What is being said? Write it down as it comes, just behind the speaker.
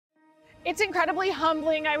It's incredibly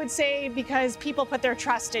humbling, I would say, because people put their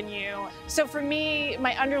trust in you. So for me,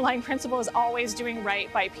 my underlying principle is always doing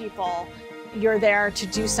right by people. You're there to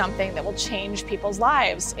do something that will change people's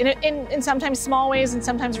lives in sometimes small ways and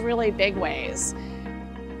sometimes really big ways.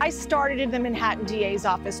 I started in the Manhattan DA's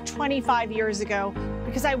office 25 years ago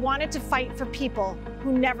because I wanted to fight for people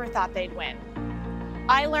who never thought they'd win.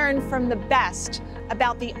 I learned from the best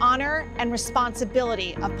about the honor and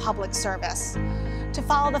responsibility of public service, to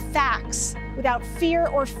follow the facts without fear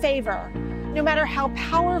or favor, no matter how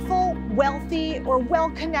powerful, wealthy, or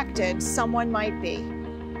well-connected someone might be.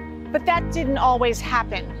 But that didn't always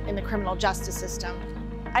happen in the criminal justice system.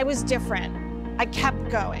 I was different. I kept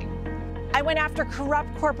going. I went after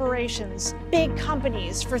corrupt corporations, big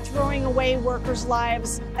companies for throwing away workers'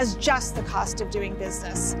 lives as just the cost of doing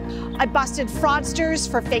business. I busted fraudsters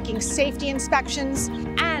for faking safety inspections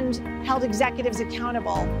and held executives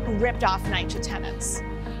accountable who ripped off NYCHA tenants.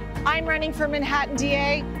 I'm running for Manhattan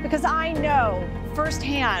DA because I know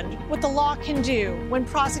firsthand what the law can do when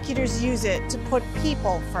prosecutors use it to put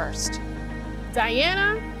people first.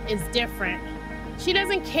 Diana is different. She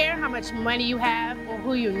doesn't care how much money you have or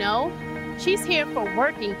who you know. She's here for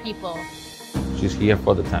working people. She's here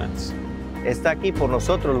for the tenants. Está aquí por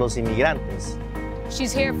nosotros los inmigrantes.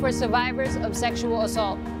 She's here for survivors of sexual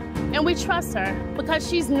assault. And we trust her because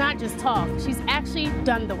she's not just talk, she's actually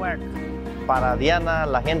done the work. Para Diana,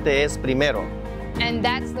 la gente es primero. And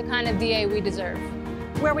that's the kind of DA we deserve.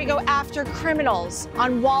 Where we go after criminals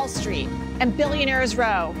on Wall Street and Billionaires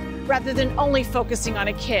Row, rather than only focusing on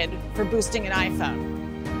a kid for boosting an iPhone.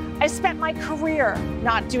 I spent my career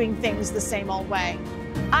not doing things the same old way.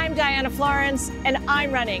 I'm Diana Florence, and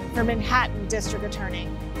I'm running for Manhattan District Attorney.